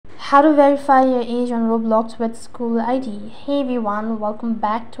How to verify your age on Roblox with school ID. Hey everyone, welcome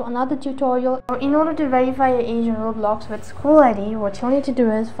back to another tutorial. In order to verify your age on Roblox with school ID, what you'll need to do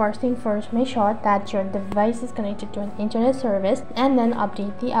is first thing first, make sure that your device is connected to an internet service and then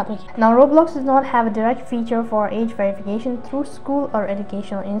update the application. Now Roblox does not have a direct feature for age verification through school or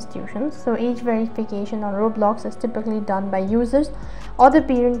educational institutions. So age verification on Roblox is typically done by users or the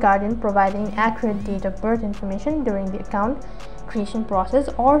parent guardian providing accurate date of birth information during the account creation process,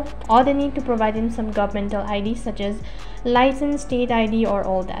 or they need to provide in some governmental ID such as license, state ID, or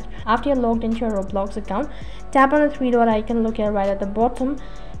all that. After you're logged into your Roblox account, tap on the three dot icon located right at the bottom,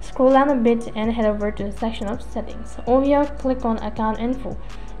 scroll down a bit and head over to the section of settings. Over here, click on account info.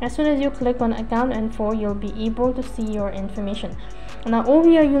 As soon as you click on account info, you'll be able to see your information. Now over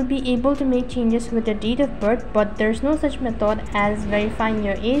here, you'll be able to make changes with the date of birth, but there's no such method as verifying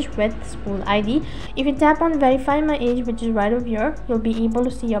your age with school ID. If you tap on verify my age, which is right over here, you'll be able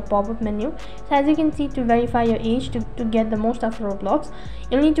to see a pop-up menu. So as you can see, to verify your age to get the most of Roblox,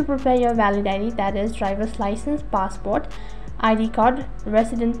 you'll need to prepare your valid ID, that is driver's license, passport, ID card,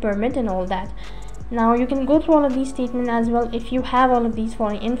 resident permit, and all that. Now you can go through all of these statements as well. If you have all of these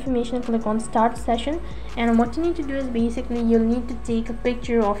following information, click on start session, and what you need to do is basically you'll need to take a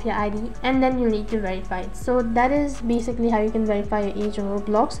picture of your ID and then you'll need to verify it. So that is basically how you can verify your age on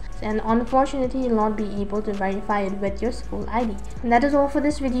Roblox, and unfortunately you'll not be able to verify it with your school ID. And that is all for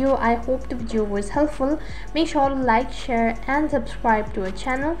this video. I hope the video was helpful. Make sure to like, share and subscribe to our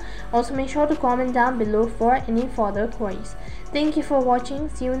channel. Also make sure to comment down below for any further queries. Thank you for watching.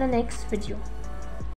 See you in the next video.